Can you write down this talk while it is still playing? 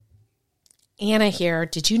Anna here.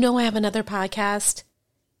 Did you know I have another podcast?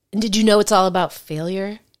 And did you know it's all about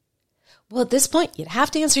failure? Well, at this point, you'd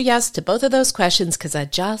have to answer yes to both of those questions because I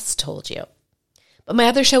just told you. But my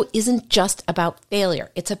other show isn't just about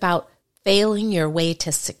failure. It's about failing your way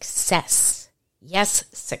to success. Yes,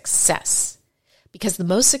 success. Because the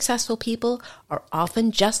most successful people are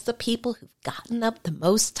often just the people who've gotten up the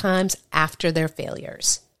most times after their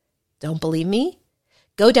failures. Don't believe me?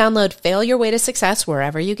 Go download Fail Your Way to Success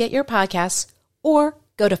wherever you get your podcasts, or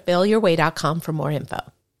go to failyourway.com for more info.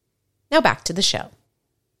 Now back to the show.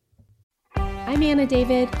 I'm Anna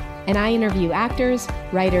David, and I interview actors,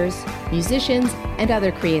 writers, musicians, and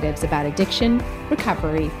other creatives about addiction,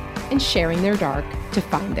 recovery, and sharing their dark to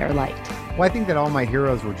find their light. Well, I think that all my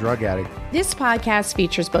heroes were drug addicts. This podcast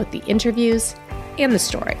features both the interviews and the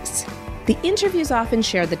stories. The interviews often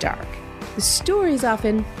share the dark. The stories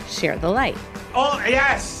often share the light. Oh,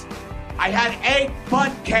 yes! I had 8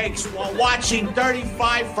 butt cakes while watching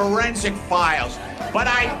 35 Forensic Files, but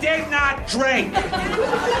I did not drink!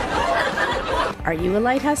 Are you a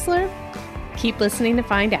light hustler? Keep listening to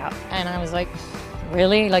find out. And I was like,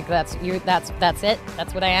 really? Like, that's it?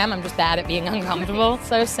 That's what I am? I'm just bad at being uncomfortable?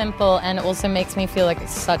 So simple, and it also makes me feel like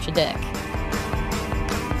such a dick.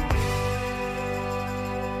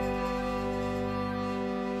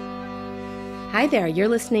 Hi there, you're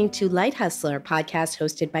listening to Light Hustler, a podcast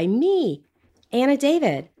hosted by me, Anna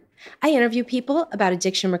David. I interview people about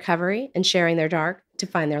addiction recovery and sharing their dark to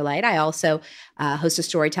find their light. I also host a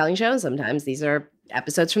storytelling show. Sometimes these are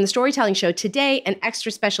episodes from the storytelling show. Today, an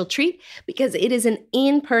extra special treat because it is an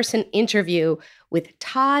in-person interview with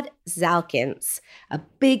Todd Zalkins, a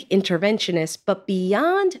big interventionist, but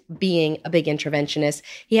beyond being a big interventionist,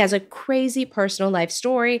 he has a crazy personal life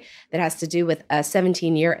story that has to do with a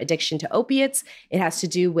 17-year addiction to opiates. It has to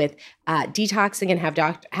do with detoxing and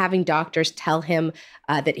having doctors tell him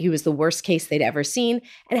that he was the worst case they'd ever seen,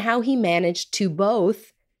 and how he managed to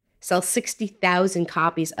both sell 60,000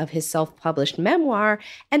 copies of his self-published memoir,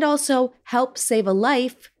 and also help save a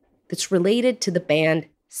life that's related to the band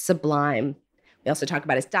Sublime. We also talk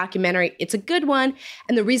about his documentary. It's a good one.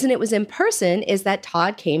 And the reason it was in person is that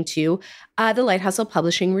Todd came to the Light Hustle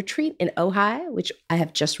Publishing Retreat in Ojai, which I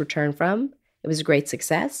have just returned from. It was a great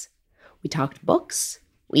success. We talked books.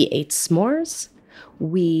 We ate s'mores.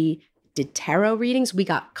 We did tarot readings. We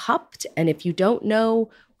got cupped. And if you don't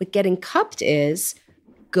know what getting cupped is,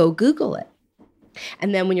 go Google it.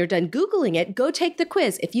 And then when you're done Googling it, go take the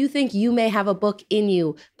quiz. If you think you may have a book in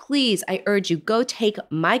you, please, I urge you, go take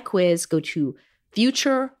my quiz. Go to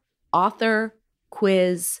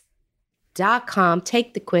futureauthorquiz.com,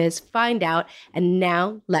 take the quiz, find out. And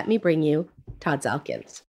now let me bring you Todd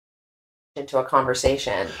Zalkins into a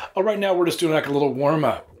conversation. Oh, right now we're just doing like a little warm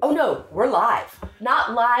up. Oh no, we're live.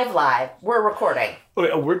 Not live. We're recording.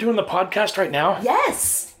 Wait, we're doing the podcast right now?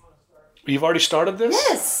 Yes. You've already started this?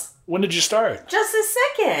 Yes. When did you start? Just a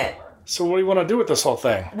second. So what do you want to do with this whole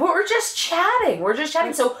thing? We're just chatting.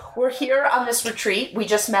 So we're here on this retreat. We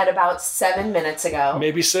just met about 7 minutes ago.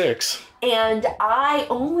 Maybe 6. And I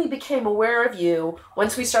only became aware of you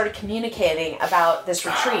once we started communicating about this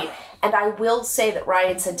retreat. And I will say that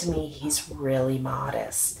Ryan said to me, he's really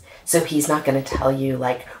modest. So he's not going to tell you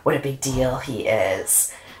like what a big deal he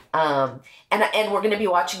is. And we're going to be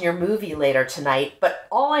watching your movie later tonight. But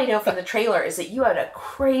all I know from the trailer is that you had a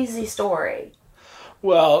crazy story.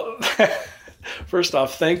 Well, first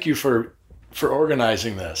off, thank you for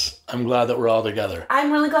organizing this. I'm glad that we're all together.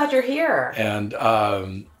 I'm really glad you're here. And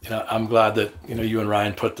I'm glad that you and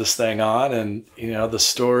Ryan put this thing on. And the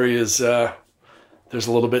story is there's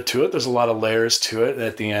a little bit to it. There's a lot of layers to it.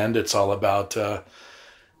 At the end, it's all about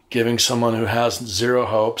giving someone who has zero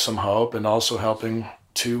hope some hope, and also helping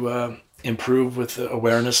to improve with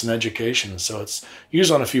awareness and education. So it's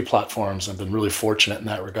used on a few platforms. I've been really fortunate in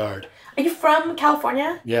that regard. Are you from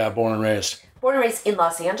California? Yeah, born and raised. Born and raised in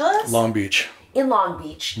Los Angeles? Long Beach. In Long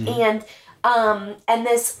Beach. Mm-hmm. And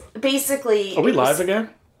this basically... Are we live again?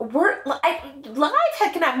 Live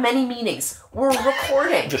can have many meanings. We're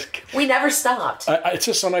recording. We never stopped. It's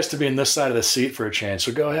just so nice to be in this side of the seat for a change.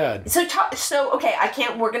 So go ahead. So okay,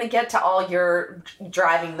 we're going to get to all your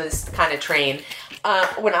driving this kind of train.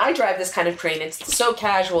 When I drive this kind of train, it's so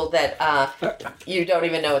casual that you don't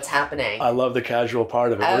even know what's happening. I love the casual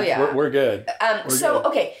part of it. We're good.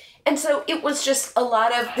 Okay. And so it was just a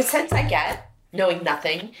lot of, the sense I get, knowing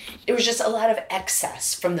nothing, it was just a lot of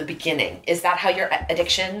excess from the beginning. Is that how your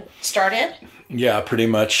addiction started? Yeah, pretty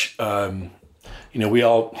much. We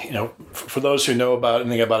all, for those who know about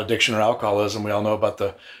anything about addiction or alcoholism, we all know about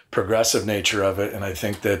the progressive nature of it. And I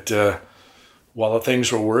think that while the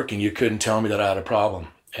things were working, you couldn't tell me that I had a problem.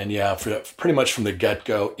 And yeah, pretty much from the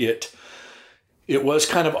get-go, it it was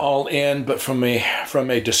kind of all in, but from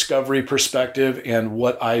a discovery perspective, and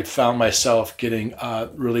what I found myself getting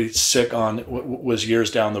really sick on was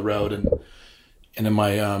years down the road, and in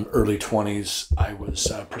my early 20s, I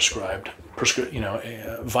was prescribed,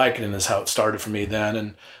 Vicodin is how it started for me then,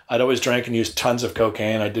 and I'd always drank and used tons of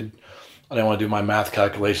cocaine. I didn't want to do my math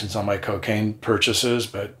calculations on my cocaine purchases,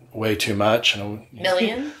 but way too much.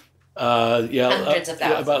 Million? Hundreds of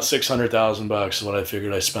thousands. About $600,000 is what I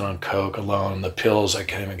figured I spent on coke alone. And the pills, I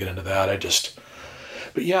can't even get into that.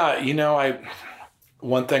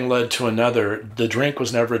 One thing led to another. The drink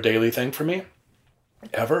was never a daily thing for me,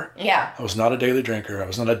 ever. Yeah. I was not a daily drinker. I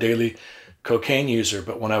was not a daily cocaine user.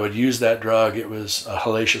 But when I would use that drug, it was a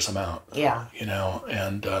hellacious amount. Yeah.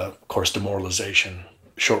 And of course, demoralization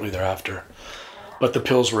shortly thereafter. But the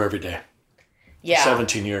pills were every day. Yeah.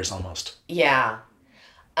 17 years almost. Yeah.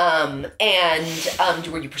 Were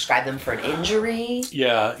you prescribed them for an injury?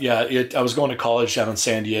 Yeah. I was going to college down in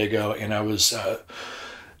San Diego, and I was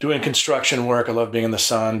doing construction work. I love being in the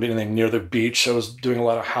sun, being near the beach. So I was doing a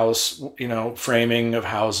lot of house, framing of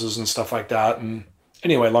houses and stuff like that. And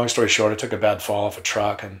anyway, long story short, I took a bad fall off a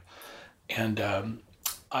truck, and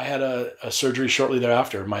I had a surgery shortly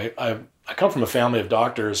thereafter. I come from a family of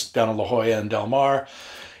doctors down in La Jolla and Del Mar.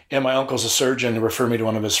 And my uncle's a surgeon who referred me to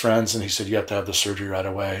one of his friends, and he said, you have to have the surgery right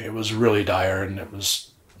away. It was really dire, and it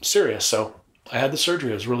was serious. So I had the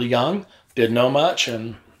surgery. I was really young, didn't know much,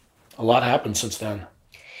 and a lot happened since then.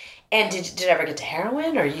 And did it ever get to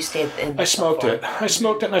heroin, or you stayed in I smoked it. I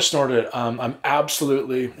smoked it and I snorted it. I'm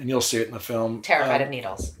absolutely, and you'll see it in the film. Terrified of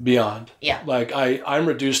needles. Beyond. Yeah. Like I'm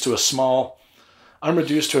reduced to a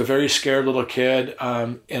very scared little kid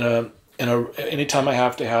anytime I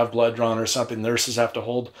have to have blood drawn or something, nurses have to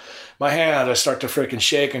hold my hand. I start to freaking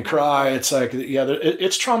shake and cry. It's like,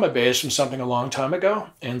 it's trauma based from something a long time ago.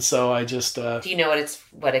 And so I just, do you know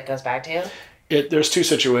what it goes back to? There's two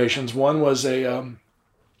situations. One was a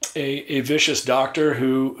vicious doctor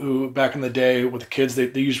who back in the day with the kids,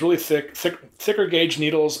 they used really thicker gauge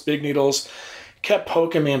needles, big needles, kept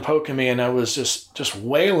poking me, and I was just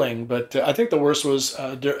wailing. But I think the worst was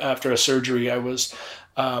after a surgery,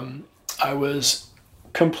 I was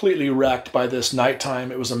completely wrecked by this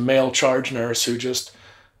nighttime. It was a male charge nurse who just,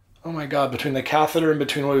 oh my God, between the catheter and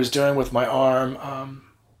between what he was doing with my arm,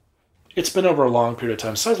 it's been over a long period of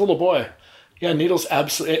time. So I was a little boy. Yeah, needles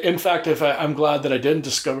absolutely. In fact, I'm glad that I didn't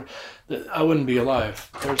discover that I wouldn't be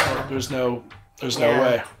alive. There's no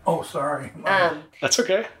way. Oh, sorry. That's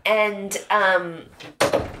okay. And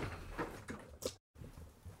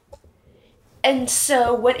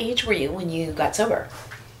so what age were you when you got sober?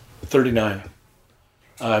 39.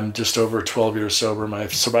 I'm just over 12 years sober. My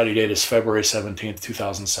sobriety date is February 17th,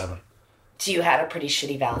 2007. So you had a pretty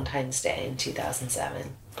shitty Valentine's Day in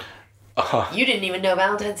 2007. Uh-huh. You didn't even know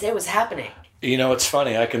Valentine's Day was happening. It's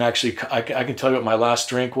funny. I can tell you what my last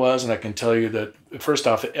drink was, and I can tell you that first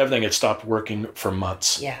off, everything had stopped working for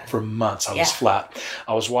months. Yeah. For months, I was flat.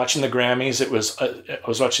 I was watching the Grammys. It was I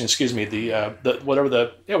was watching. Excuse me. It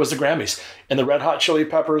was the Grammys, and the Red Hot Chili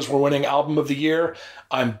Peppers were winning Album of the Year.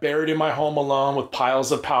 I'm buried in my home alone with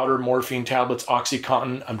piles of powder, morphine tablets,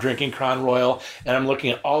 OxyContin. I'm drinking Crown Royal, and I'm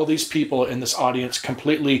looking at all these people in this audience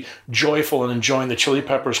completely joyful and enjoying the Chili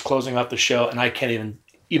Peppers closing out the show, and I can't even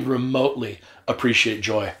remotely appreciate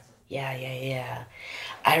joy. Yeah.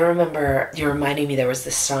 I remember you reminding me there was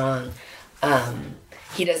this song,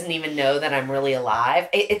 He Doesn't Even Know That I'm Really Alive.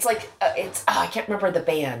 It's like, I can't remember the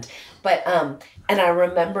band, but, and I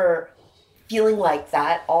remember feeling like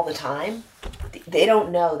that all the time. They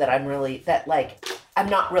don't know that I'm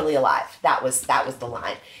not really alive. That was the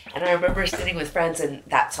line. And I remember sitting with friends and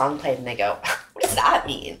that song played and they go, what does that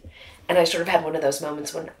mean? And I sort of had one of those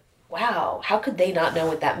moments when, wow, how could they not know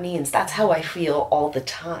what that means? That's how I feel all the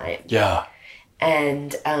time. Yeah.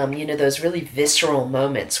 And, those really visceral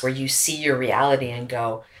moments where you see your reality and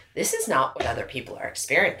go, this is not what other people are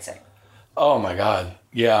experiencing. Oh my God.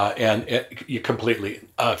 Yeah. And you completely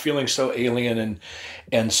feeling so alien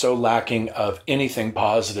and so lacking of anything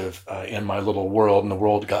positive in my little world. And the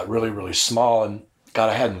world got really, really small. And God,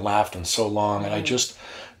 I hadn't laughed in so long. And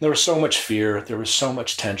there was so much fear. There was so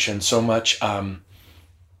much tension, so much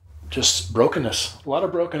just brokenness, a lot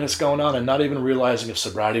of brokenness going on, and not even realizing if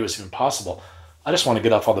sobriety was even possible. I just want to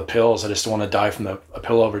get off all the pills. I just don't want to die from a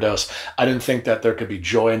pill overdose. I didn't think that there could be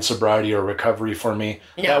joy in sobriety or recovery for me.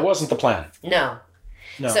 No. That wasn't the plan. No.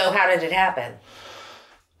 So how did it happen?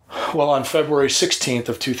 Well, on February 16th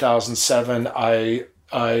of 2007,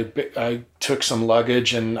 I took some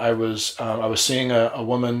luggage and I was seeing a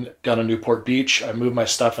woman down in Newport Beach. I moved my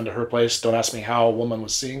stuff into her place. Don't ask me how a woman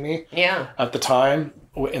was seeing me. Yeah. At the time,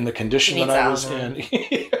 in the condition that I was in.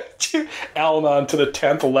 Al-Anon to the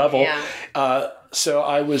 10th level. Yeah. So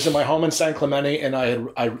I was in my home in San Clemente, and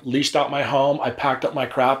I leased out my home. I packed up my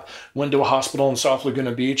crap, went to a hospital in South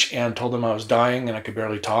Laguna Beach, and told them I was dying and I could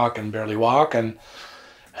barely talk and barely walk. And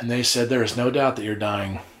they said, there is no doubt that you're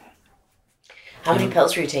dying. How many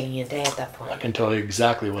pills were you taking a day at that point? I can tell you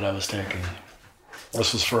exactly what I was taking.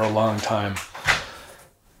 This was for a long time.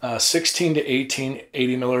 16 to 18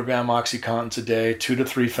 80 milligram Oxycontins a day, 2 to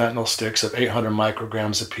 3 fentanyl sticks of 800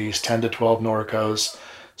 micrograms apiece, 10 to 12 Norcos,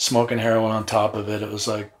 smoking heroin on top of it. It was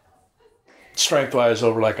like, strength-wise,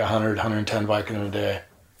 over like 100, 110 Vicodin a day.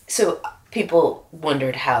 So people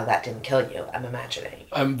wondered how that didn't kill you, I'm imagining.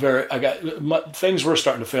 Things were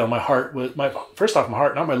starting to fail. My heart was, first off, my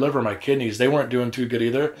heart, not my liver, my kidneys, they weren't doing too good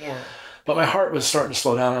either. Yeah. But my heart was starting to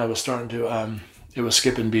slow down, and I was starting to, it was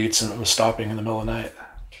skipping beats, and it was stopping in the middle of the night.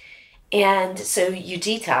 And so you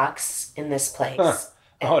detox in this place. Huh.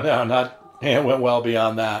 Oh, no, it went well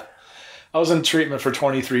beyond that. I was in treatment for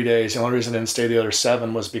 23 days. The only reason I didn't stay the other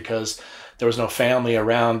 7 was because there was no family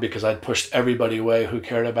around, because I'd pushed everybody away who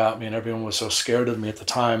cared about me, and everyone was so scared of me at the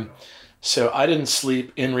time. So I didn't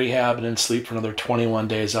sleep in rehab, and didn't sleep for another 21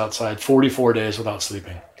 days outside, 44 days without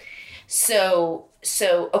sleeping. So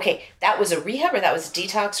okay, that was a rehab, or that was a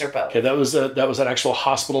detox, or both? Okay, that was an actual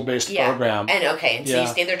hospital-based program. And so you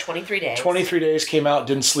stayed there 23 days. 23 days, came out,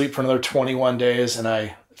 didn't sleep for another 21 days, and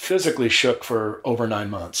I physically shook for over 9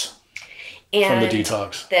 months from the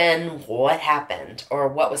detox. Then what happened, or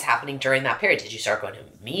what was happening during that period? Did you start going to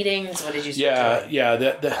meetings? What did you start doing? Yeah,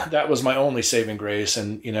 that was my only saving grace,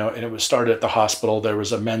 and and it was started at the hospital. There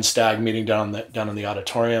was a men's stag meeting down in the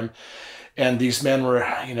auditorium. And these men were,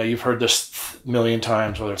 you've heard this a million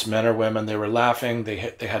times, whether it's men or women, they were laughing, they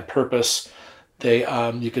had purpose.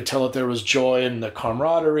 You could tell that there was joy in the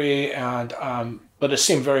camaraderie, but it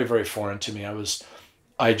seemed very, very foreign to me.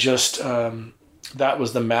 That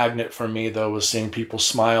was the magnet for me, though, was seeing people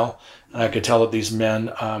smile. And I could tell that these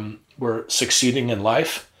men were succeeding in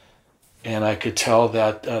life, and I could tell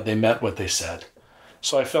that they meant what they said.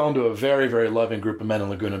 So I fell into a very, very loving group of men in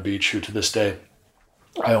Laguna Beach who, to this day,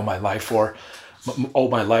 I owe my life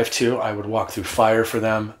to. I would walk through fire for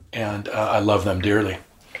them, and I love them dearly.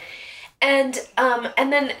 And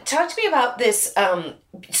then talk to me about this.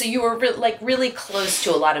 So you were really close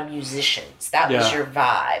to a lot of musicians. That was your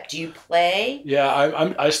vibe. Do you play?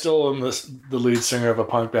 Yeah, I still am the lead singer of a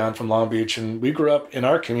punk band from Long Beach, and we grew up in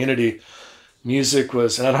our community. Music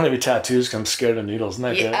was, and I don't have any tattoos because I'm scared of needles. Isn't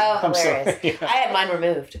that good? Oh, hilarious. I had mine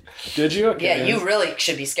removed. Did you? Okay. Yeah, you really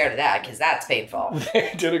should be scared of that, because that's painful.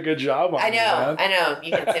 They did a good job on I know.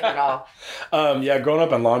 You can sing it all. Growing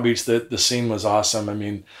up in Long Beach, the scene was awesome. I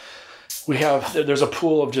mean, there's a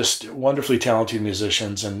pool of just wonderfully talented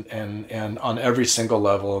musicians, and on every single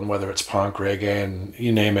level, and whether it's punk, reggae, and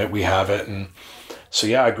you name it, we have it. And so,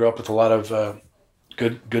 I grew up with a lot of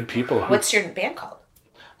good people. What's your band called?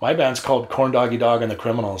 My band's called Corn Doggy Dog and the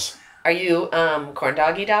Criminals. Are you Corn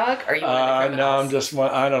Doggy Dog? Or are you one of the Criminals? No, I'm just one.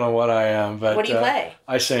 I don't know what I am, but what do you play?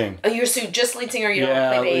 I sing. Oh, you're just lead singer. You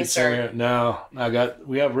don't play bass, or no?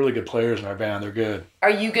 We have really good players in our band. They're good. Are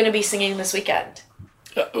you going to be singing this weekend?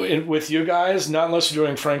 With you guys, not unless you're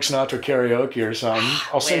doing Frank Sinatra karaoke or something.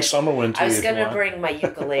 I'll sing Summer Wind to you. I was going to bring my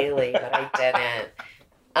ukulele, but I didn't.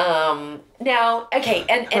 Now, okay,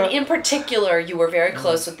 and in particular, you were very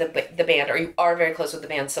close with the band, or you are very close with the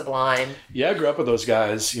band Sublime. Yeah, I grew up with those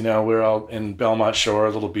guys. We're all in Belmont Shore, a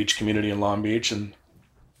little beach community in Long Beach, and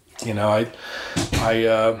I've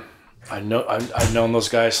known those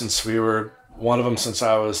guys since we were, one of them since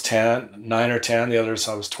I was 9 or 10, the other since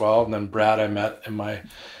I was 12, and then Brad I met in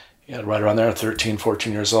right around there, 13,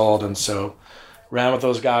 14 years old, and so ran with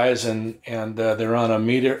those guys, and they were on a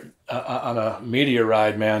meteor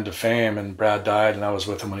ride, man, to fame, and Brad died, and I was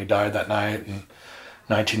with him when he died that night in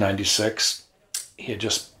 1996. He had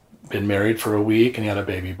just been married for a week, and he had a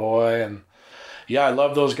baby boy, and I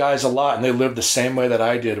love those guys a lot, and they lived the same way that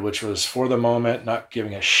I did, which was for the moment, not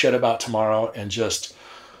giving a shit about tomorrow, and just,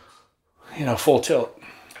 full tilt.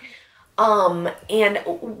 And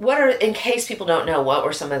what are, in case people don't know, what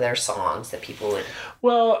were some of their songs that people would...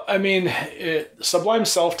 Well, I mean,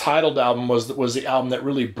 Sublime's self-titled album was the album that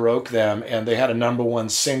really broke them, and they had a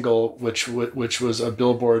 #1 single, which was a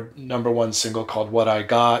Billboard #1 single called What I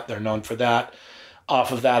Got. They're known for that.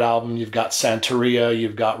 Off of that album, you've got Santeria,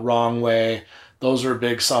 you've got Wrong Way. Those are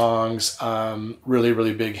big songs, really,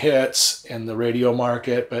 really big hits in the radio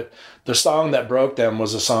market. But the song that broke them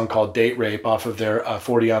was a song called Date Rape off of their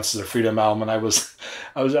 40 Ounces of Freedom album. And I was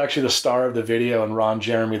actually the star of the video, and Ron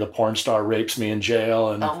Jeremy, the porn star, rapes me in jail.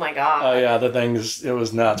 And oh my God. Oh yeah, it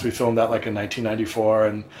was nuts. We filmed that like in 1994,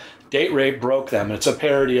 and Date Rape broke them. It's a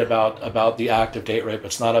parody about the act of date rape.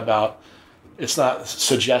 It's not about it's not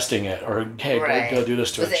suggesting it or, hey, go do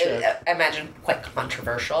this to a chick. I imagine quite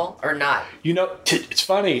controversial or not. You know, it's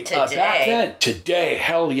funny. Back then,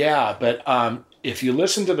 hell yeah. But if you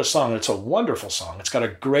listen to the song, it's a wonderful song. It's got a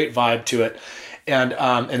great vibe to it. And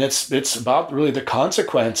it's about really the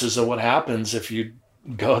consequences of what happens if you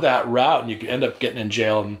go that route and you end up getting in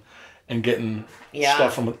jail and getting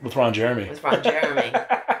stuff with Ron Jeremy. With Ron Jeremy.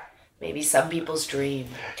 Maybe some people's dream.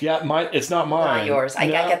 Yeah, it's not mine. Not yours. I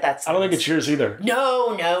get that sense. I don't think it's yours either.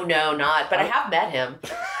 No, not. But I have met him.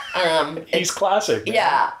 He's classic. Man.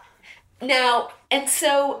 Yeah. Now, and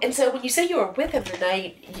so when you say you were with him the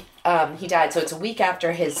night he died, so it's a week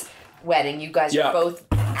after his wedding. You guys are both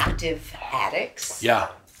active addicts. Yeah.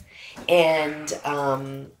 And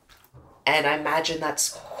I imagine that's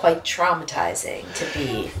quite traumatizing to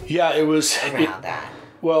be. Yeah, it was around that.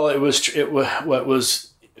 Well, what was.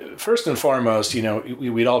 First and foremost, you know,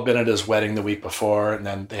 we'd all been at his wedding the week before, and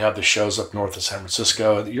then they have the shows up north of San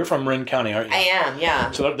Francisco. You're from Marin County, aren't you? I am, yeah.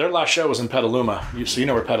 So their last show was in Petaluma. So you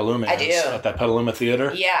know where Petaluma is? I do. At that Petaluma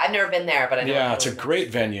Theater? Yeah, I've never been there, but I know. Yeah, it's a great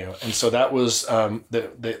venue. And so that was,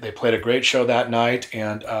 they played a great show that night,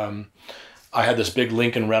 and I had this big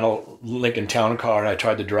Lincoln Town Car, and I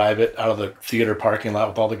tried to drive it out of the theater parking lot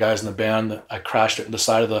with all the guys in the band. I crashed it in the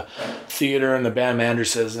side of the theater, and the band manager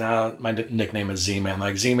says, "No, my nickname is Z-Man."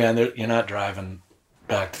 Like, Z-Man, you're not driving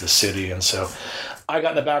back to the city. And so I got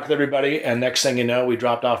in the back with everybody, and next thing you know, we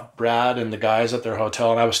dropped off Brad and the guys at their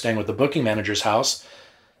hotel, and I was staying with the booking manager's house.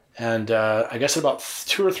 And I guess at about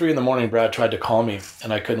 2 or 3 in the morning, Brad tried to call me,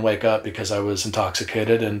 and I couldn't wake up because I was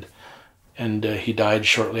intoxicated, and he died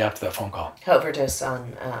shortly after that phone call. Overdose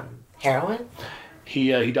on heroin?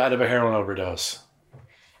 He died of a heroin overdose.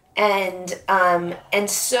 And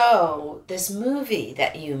so this movie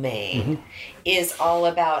that you made is all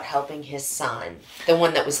about helping his son, the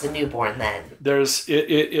one that was the newborn then.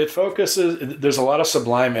 It focuses. There's a lot of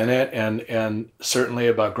sublime in it, and certainly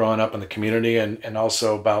about growing up in the community, and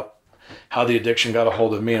also about how the addiction got a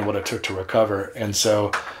hold of me and what it took to recover. And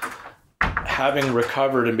so, having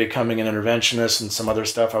recovered and becoming an interventionist and some other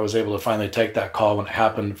stuff, I was able to finally take that call when it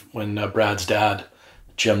happened, when Brad's dad,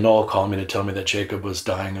 Jim Knoll, called me to tell me that Jacob was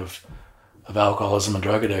dying of alcoholism and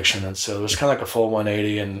drug addiction. And so it was kind of like a full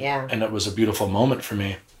 180, and it was a beautiful moment for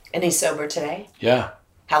me. And he's sober today? Yeah.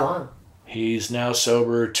 How long? He's now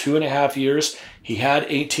sober 2.5 years. He had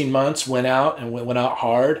 18 months, went out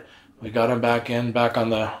hard. We got him back on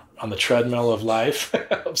the treadmill of life,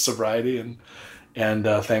 of sobriety, and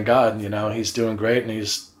thank God, you know, he's doing great, and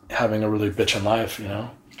he's having a really bitchin' life, you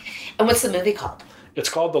know. And what's the movie called? It's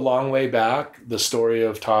called The Long Way Back, the story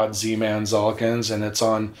of Todd Z-Man Zulkins, and it's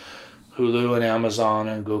on Hulu and Amazon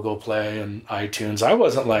and Google Play and iTunes. I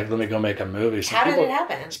wasn't like, let me go make a movie. How did it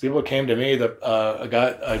happen? People came to me,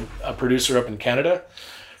 a producer up in Canada,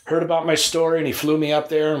 heard about my story, and he flew me up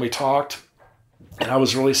there, and we talked, and I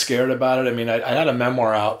was really scared about it. I mean, I had a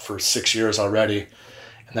memoir out for 6 years already,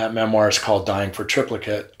 and that memoir is called Dying for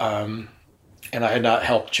Triplicate. And I had not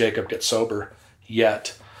helped Jacob get sober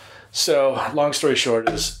yet. So long story short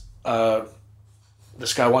is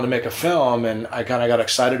this guy wanted to make a film, and I kind of got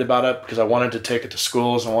excited about it because I wanted to take it to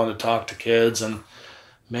schools. I wanted to talk to kids and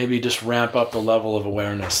maybe just ramp up the level of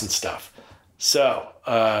awareness and stuff. So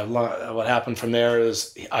what happened from there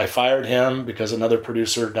is I fired him because another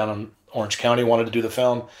producer down in Orange County wanted to do the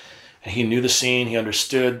film, and he knew the scene. He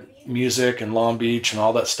understood music and Long Beach and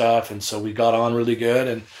all that stuff. And so we got on really good,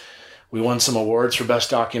 and we won some awards for Best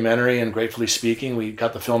Documentary, and gratefully speaking, we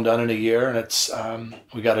got the film done in a year, and it's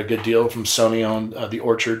we got a good deal from Sony-owned The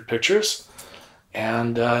Orchard Pictures.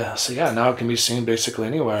 And so now it can be seen basically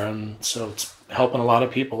anywhere. And so it's helping a lot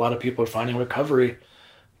of people. A lot of people are finding recovery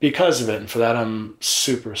because of it. And for that, I'm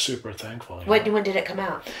super, super thankful. When did it come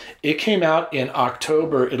out? It came out in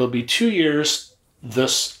October. It'll be 2 years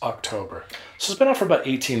this October. So it's been out for about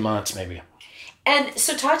 18 months maybe. And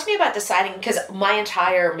so talk to me about deciding, because my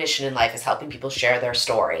entire mission in life is helping people share their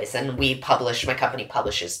stories. And my company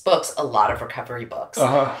publishes books, a lot of recovery books.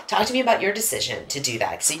 Talk to me about your decision to do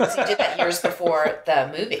that. So you did that years before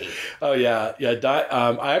the movie. Oh, yeah.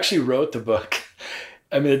 I actually wrote the book.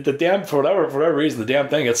 I mean, for whatever reason, the damn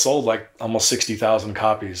thing, it sold like almost 60,000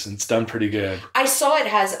 copies, and it's done pretty good. I saw it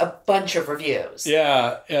has a bunch of reviews.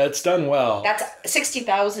 Yeah, it's done well. That's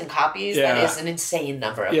 60,000 copies. Yeah. That is an insane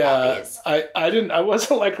number of copies. I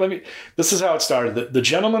wasn't like, this is how it started. The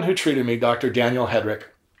gentleman who treated me, Dr. Daniel Hedrick,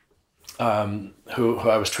 who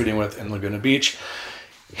I was treating with in Laguna Beach,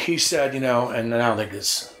 he said, and I don't think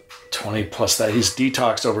it's 20 plus that, he's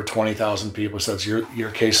detoxed over 20,000 people, says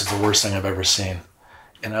your case is the worst thing I've ever seen.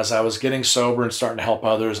 And as I was getting sober and starting to help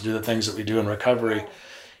others do the things that we do in recovery,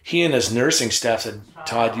 he and his nursing staff said,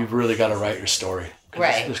 Todd, you've really got to write your story.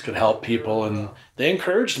 Right. This could help people. And they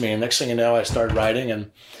encouraged me. And next thing you know, I started writing.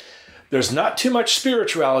 And there's not too much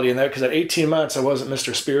spirituality in there because at 18 months, I wasn't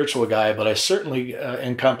Mr. Spiritual guy, but I certainly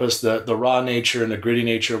encompassed the raw nature and the gritty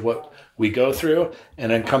nature of what we go through,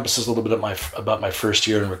 and encompasses a little bit of about my first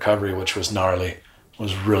year in recovery, which was gnarly. It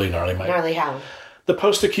was really gnarly. Gnarly how? The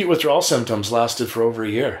post-acute withdrawal symptoms lasted for over a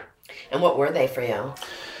year. And what were they for you?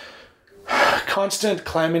 Constant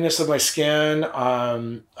clamminess of my skin,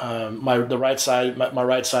 my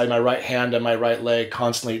right hand and my right leg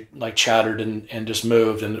constantly like chattered and just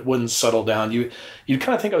moved, and it wouldn't settle down. You'd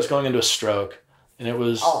kind of think I was going into a stroke, and it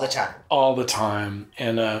was all the time.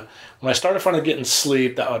 And when I started finally getting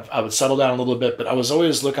sleep, I would settle down a little bit, but I was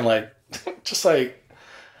always looking like, just like,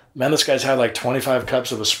 man, this guy's had like 25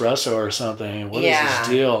 cups of espresso or something. What is this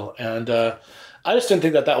deal? And I just didn't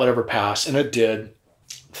think that would ever pass, and it did.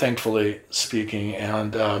 Thankfully speaking.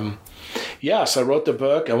 And so I wrote the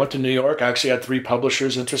book. I went to New York. I actually had 3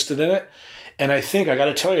 publishers interested in it. And I think I got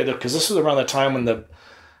to tell you that because this was around the time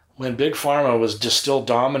when Big Pharma was just still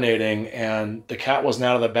dominating and the cat wasn't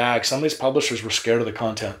out of the bag, some of these publishers were scared of the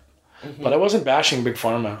content. Mm-hmm. But I wasn't bashing Big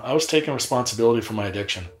Pharma. I was taking responsibility for my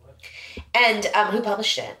addiction. And who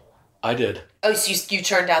published it? I did. Oh, so you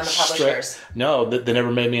turned down the publishers? No, they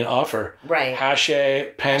never made me an offer. Right.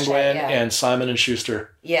 Penguin, and Simon &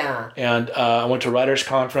 Schuster. Yeah. And I went to Writers'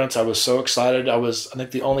 Conference. I was so excited. I think,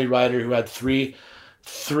 the only writer who had three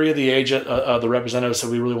of the representatives said,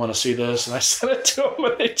 we really want to see this. And I sent it to them,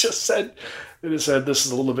 and they just said, this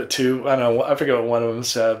is a little bit too, I don't know, I forget what one of them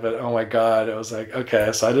said, but oh my God. I was like,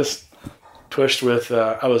 okay. So I just pushed with,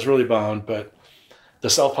 I was really bummed, but the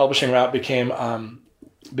self-publishing route became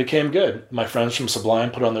good. My friends from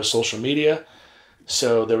Sublime put it on their social media,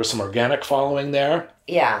 so there was some organic following there.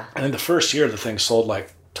 Yeah. And in the first year, the thing sold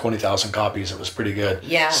like 20,000 copies. It was pretty good.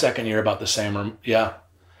 Yeah. Second year, about the same. Yeah.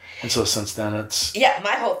 And so since then, it's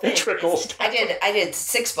my whole thing. It trickles. I did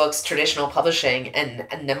 6 books, traditional publishing,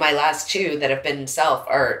 and then my last 2 that have been self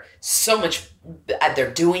are so much.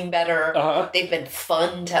 They're doing better. Uh-huh. They've been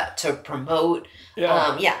fun to promote.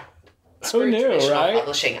 Yeah. Who knew, right?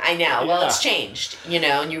 Publishing. I know. Yeah. Well, it's changed,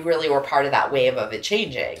 and you really were part of that wave of it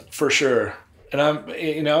changing. For sure.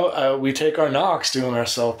 And we take our knocks doing our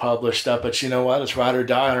self-published stuff, but you know what? It's ride or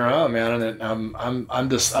die on our own, man. And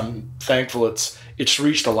I'm thankful it's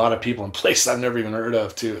reached a lot of people in places I've never even heard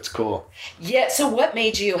of too. It's cool. Yeah. So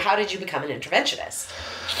how did you become an interventionist?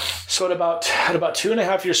 So at about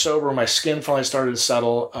 2.5 years sober, my skin finally started to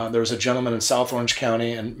settle. There was a gentleman in South Orange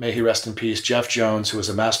County, and may he rest in peace, Jeff Jones, who was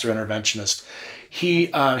a master interventionist. He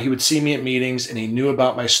would see me at meetings, and he knew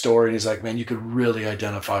about my story. And he's like, man, you could really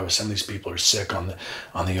identify with some of these people who are sick on the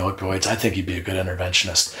opioids. I think you'd be a good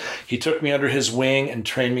interventionist. He took me under his wing and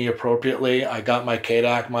trained me appropriately. I got my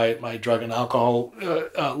KDAC, my drug and alcohol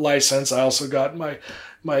license. I also got my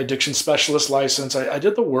addiction specialist license. I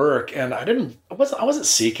did the work, and I wasn't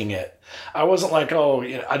seeking it. I wasn't like,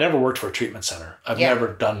 I never worked for a treatment center. I've never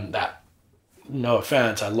done that. No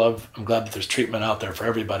offense. I'm glad that there's treatment out there for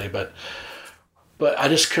everybody, but I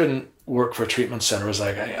just couldn't work for a treatment center. It was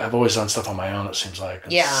like, I've always done stuff on my own, it seems like,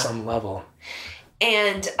 at some level.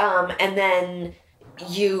 And then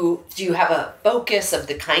do you have a focus of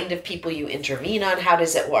the kind of people you intervene on? How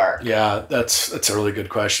does it work? Yeah, that's a really good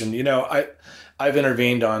question. I've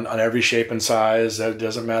intervened on every shape and size. It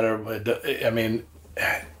doesn't matter. I mean,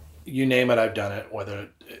 you name it, I've done it.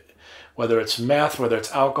 Whether it's meth, whether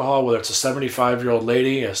it's alcohol, whether it's a 75-year-old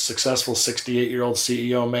lady, a successful 68-year-old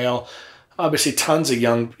CEO male, obviously tons of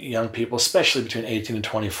young people, especially between 18 and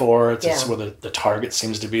 24. It's where the target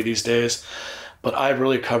seems to be these days. But I've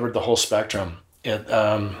really covered the whole spectrum.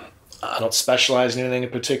 I don't specialize in anything in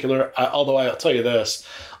particular. Although I'll tell you this,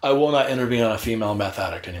 I will not intervene on a female meth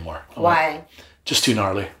addict anymore. Why? Just too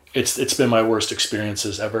gnarly. It's been my worst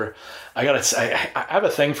experiences ever. I gotta say, I have a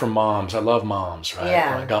thing for moms. I love moms, right?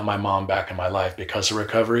 Yeah. I got my mom back in my life because of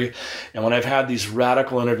recovery. And when I've had these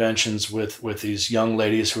radical interventions with these young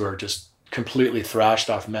ladies who are just completely thrashed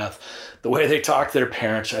off meth, the way they talk to their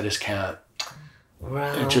parents, I just can't.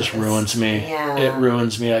 Wow, it just ruins me. Yeah. It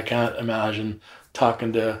ruins me. I can't imagine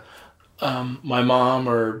talking to my mom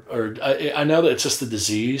or I know that it's just a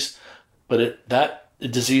disease, but that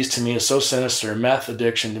disease to me is so sinister. Meth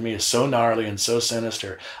addiction to me is so gnarly and so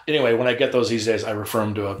sinister. Anyway, when I get those these days, I refer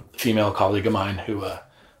them to a female colleague of mine who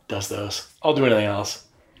does those. I'll do anything else.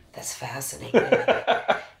 That's fascinating.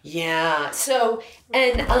 Yeah. So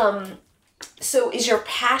is your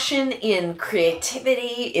passion in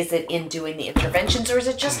creativity? Is it in doing the interventions, or is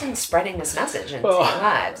it just in spreading this message into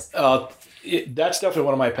lives? That's definitely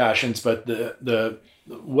one of my passions, but the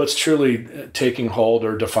what's truly taking hold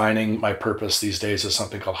or defining my purpose these days is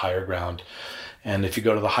something called Higher Ground. And if you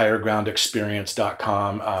go to the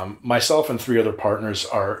highergroundexperience.com, myself and 3 other partners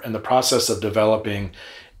are in the process of developing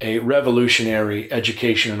a revolutionary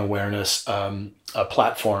education and awareness a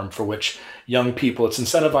platform for which young people, it's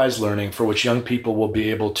incentivized learning, for which young people will be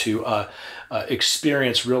able to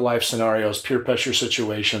experience real life scenarios, peer pressure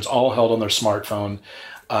situations, all held on their smartphone.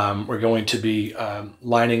 We're going to be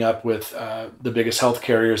lining up with the biggest health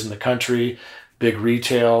carriers in the country, big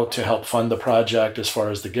retail, to help fund the project as far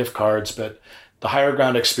as the gift cards. But the Higher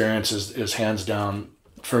Ground experience is hands down,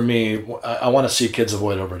 for me, I want to see kids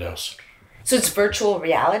avoid overdose. So it's virtual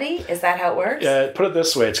reality? Is that how it works? Yeah, put it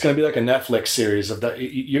this way. It's going to be like a Netflix series. You're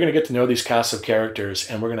going to get to know these cast of characters,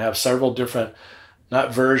 and we're going to have several different,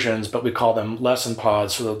 not versions, but we call them lesson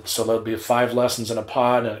pods. So there'll be 5 lessons in a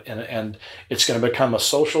pod, and it's going to become a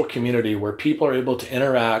social community where people are able to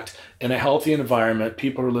interact in a healthy environment.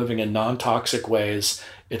 People are living in non-toxic ways.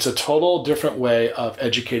 It's a total different way of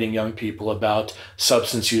educating young people about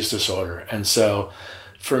substance use disorder. And so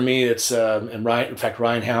for me, it's, and Ryan, in fact,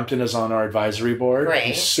 Ryan Hampton is on our advisory board. Right.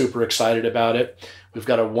 He's super excited about it. We've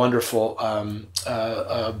got a wonderful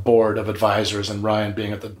board of advisors, and Ryan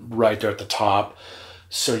being right there at the top.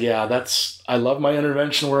 So yeah, I love my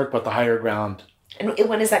intervention work, but the Higher Ground. And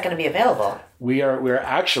when is that going to be available? We are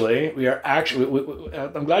actually,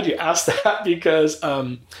 I'm glad you asked that, because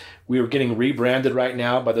we are getting rebranded right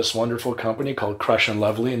now by this wonderful company called Crush and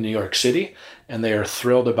Lovely in New York City. And they are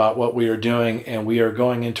thrilled about what we are doing. And we are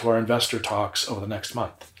going into our investor talks over the next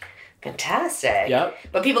month. Fantastic. Yep.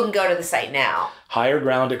 But people can go to the site now.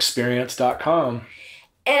 highergroundexperience.com.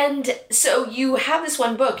 And so you have this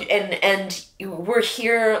one book, and we're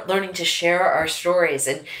here learning to share our stories,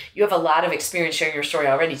 and you have a lot of experience sharing your story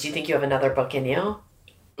already. Do you think you have another book in you?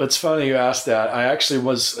 It's funny you asked that. I actually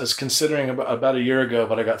was considering about a year ago,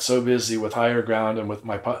 but I got so busy with Higher Ground and with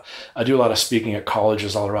I do a lot of speaking at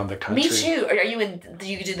colleges all around the country. Me too. Do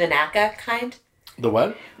you do the NACA kind? The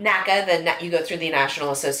what? NACA, you go through the National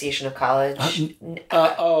Association of College.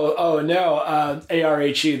 No,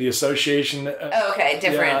 ARHE, the association. Okay,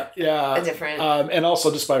 different. Yeah. A different. And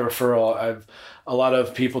also just by referral, a lot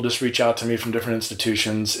of people just reach out to me from different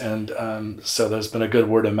institutions, and so there's been a good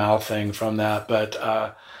word of mouth thing from that. But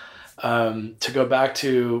to go back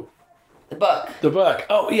to the book.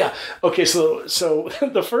 Oh yeah. Okay. So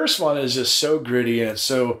the first one is just so gritty, and it's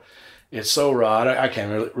so raw. I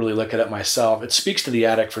can't really look at it myself. It speaks to the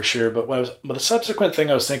addict for sure. But the subsequent thing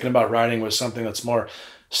I was thinking about writing was something that's more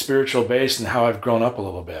spiritual based and how I've grown up a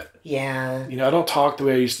little bit. Yeah. I don't talk the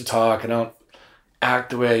way I used to talk. I don't act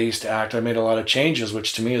the way I used to act. I made a lot of changes,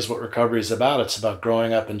 which to me is what recovery is about. It's about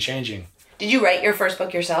growing up and changing. Did you write your first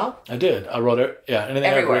book yourself? I did. I wrote it. Yeah. Anything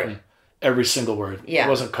Every I've word. written. Every single word. Yeah. It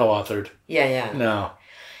wasn't co-authored. Yeah. No.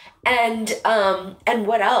 And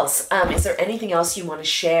what else? Is there anything else you want to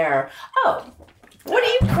share? Oh, what do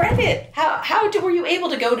you credit? How were you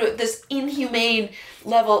able to go to this inhumane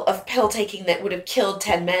level of pill taking that would have killed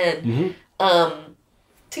 10 men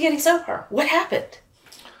to getting sober? What happened?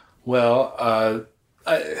 Well,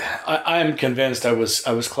 I'm convinced I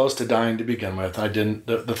was close to dying to begin with. I didn't.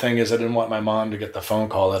 The thing is, I didn't want my mom to get the phone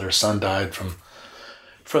call that her son died from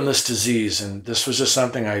this disease, and this was just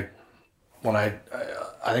something I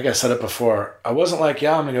think I said it before. I wasn't like,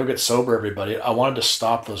 yeah, I'm gonna go get sober, everybody. I wanted to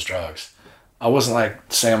stop those drugs. I wasn't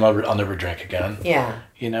like saying I'll never drink again. Yeah.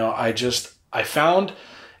 I found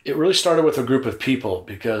it really started with a group of people,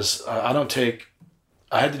 because I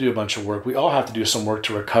had to do a bunch of work. We all have to do some work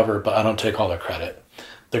to recover, but I don't take all the credit.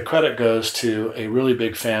 The credit goes to a really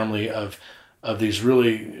big family of these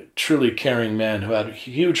really, truly caring men who had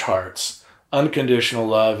huge hearts, unconditional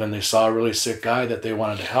love, and they saw a really sick guy that they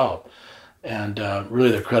wanted to help. And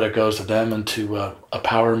really the credit goes to them and to a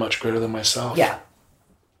power much greater than myself. Yeah.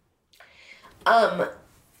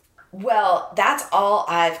 Well, that's all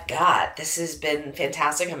I've got. This has been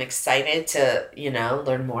fantastic. I'm excited to,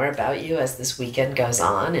 learn more about you as this weekend goes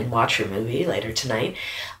on and watch your movie later tonight.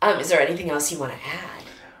 Is there anything else you want to add?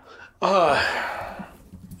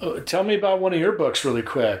 Tell me about one of your books really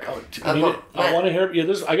quick. I want to hear. Yeah,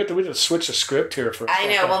 we just switch the script here for a second.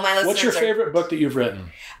 I know. Well, my listeners. What's your favorite book that you've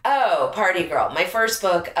written? Oh, Party Girl. My first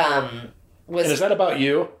book was. And is that about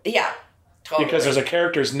you? Yeah. Totally. Because there's a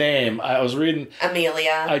character's name. I was reading.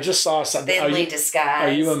 Amelia. I just saw something. Thinly disguised.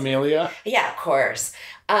 Are you Amelia? Yeah, of course.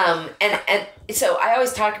 And so I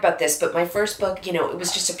always talk about this, but my first book, it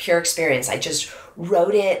was just a pure experience. I just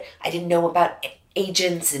wrote it. I didn't know about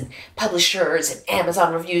agents and publishers and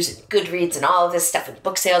Amazon reviews and Goodreads and all of this stuff and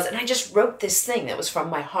book sales. And I just wrote this thing that was from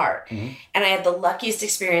my heart. And I had the luckiest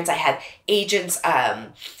experience. I had agents,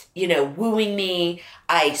 wooing me.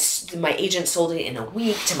 My agent sold it in a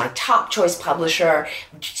week to my top choice publisher.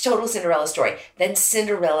 Total Cinderella story. Then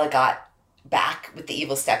Cinderella got back with The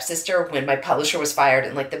Evil Stepsister when my publisher was fired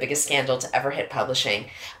in like the biggest scandal to ever hit publishing.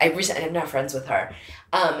 I'm now friends with her.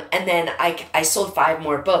 And then I sold 5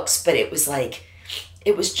 more books, but it was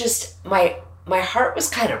just my heart was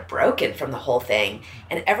kind of broken from the whole thing.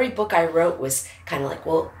 And every book I wrote was kind of like,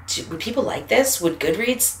 well, would people like this? Would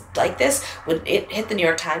Goodreads like this? Would it hit the New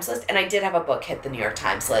York Times list? And I did have a book hit the New York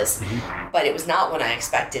Times list, but it was not when I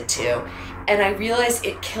expected to. And I realized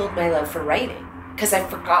it killed my love for writing because I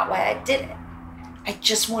forgot why I did it.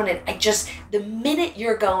 The minute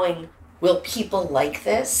you're going, will people like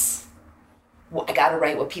this? Well, I got to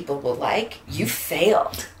write what people will like. You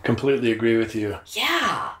failed. Completely agree with you.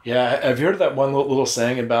 Yeah. Yeah. Have you heard of that one little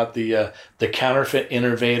saying about the counterfeit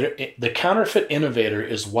innovator? The counterfeit innovator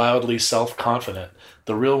is wildly self-confident.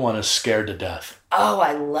 The real one is scared to death. Oh,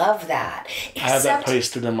 I love that. I have that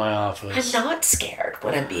pasted in my office. I'm not scared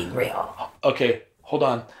when I'm being real. Okay, hold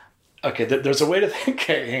on. Okay, there's a way to think.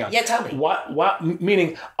 Okay, hang on. Yeah, tell me. What?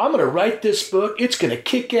 Meaning, I'm going to write this book. It's going to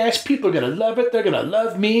kick ass. People are going to love it. They're going to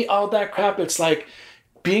love me. All that crap. It's like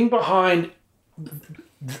being behind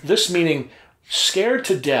this meaning scared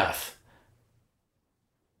to death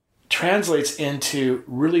translates into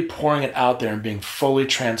really pouring it out there and being fully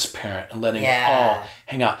transparent and letting it all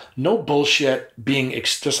hang out. No bullshit being,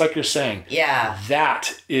 just like you're saying. Yeah.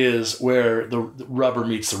 That is where the rubber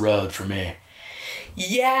meets the road for me.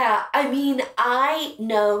 Yeah, I mean, I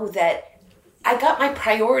know that I got my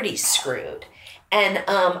priorities screwed. And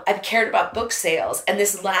I've cared about book sales. And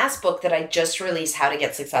this last book that I just released, How to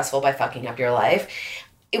Get Successful by Fucking Up Your Life,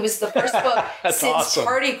 it was the first book since awesome.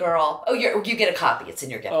 Party Girl. Oh, you get a copy. It's in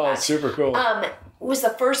your gift bag. Super cool. It was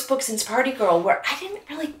the first book since Party Girl where I didn't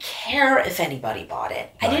really care if anybody bought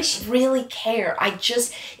it. Nice. I didn't really care.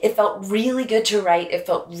 It felt really good to write. It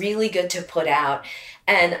felt really good to put out.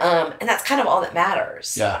 And that's kind of all that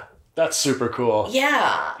matters. Yeah, that's super cool.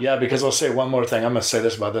 Yeah. Yeah, because I'll say one more thing. I'm going to say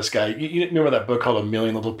this about this guy. You remember that book called A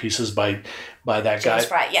Million Little Pieces by that guy? James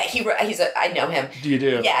Fry. Yeah, I know him. Do you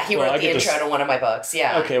do? Yeah, he wrote the intro to one of my books.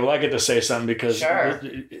 Yeah. Okay, well, I get to say something because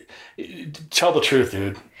tell the truth,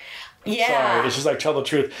 dude. Yeah. Sorry, it's just like, tell the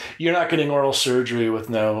truth. You're not getting oral surgery with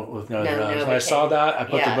no drugs. When I saw that, I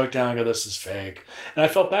put the book down and go, this is fake. And I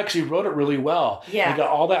felt bad because he wrote it really well. Yeah. He got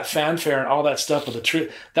all that fanfare and all that stuff, but the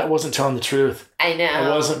truth, that wasn't telling the truth. I know. I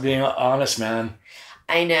wasn't being honest, man.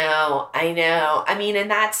 I know. I mean,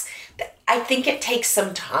 and I think it takes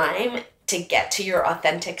some time to get to your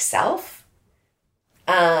authentic self.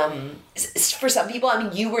 For some people, I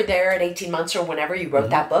mean, you were there at 18 months or whenever you wrote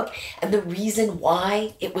that book. And the reason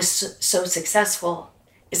why it was so successful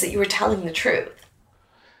is that you were telling the truth.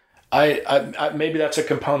 I maybe that's a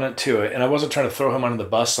component to it. And I wasn't trying to throw him under the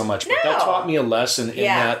bus so much, but that taught me a lesson in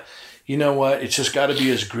that, you know what, it's just got to be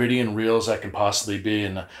as gritty and real as I can possibly be.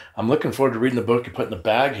 And I'm looking forward to reading the book you put in the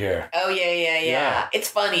bag here. Oh, yeah. It's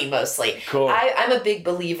funny, mostly. Cool. I'm a big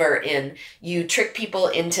believer in you trick people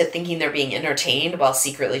into thinking they're being entertained while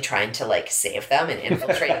secretly trying to, like, save them and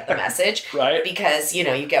infiltrate the message. Right. Because, you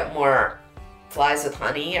get more flies with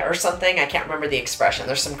honey or something. I can't remember the expression.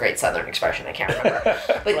 There's some great Southern expression. I can't remember.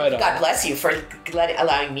 But right God bless you for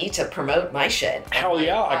allowing me to promote my shit. Hell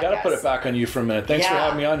yeah. I got to put it back on you for a minute. Thanks for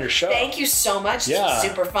having me on your show. Thank you so much. Yeah. This was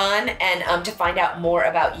super fun. And to find out more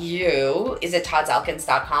about you, is it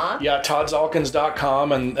toddsalkins.com? Yeah,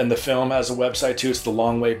 toddsalkins.com. And the film has a website too. It's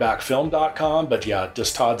thelongwaybackfilm.com. But yeah,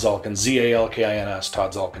 just Todd Zalkins, ZALKINS,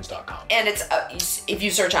 toddsalkins.com. And it's if you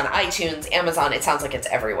search on iTunes, Amazon, it sounds like it's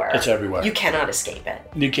everywhere. It's everywhere. You cannot escape it.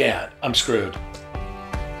 You can't. I'm screwed.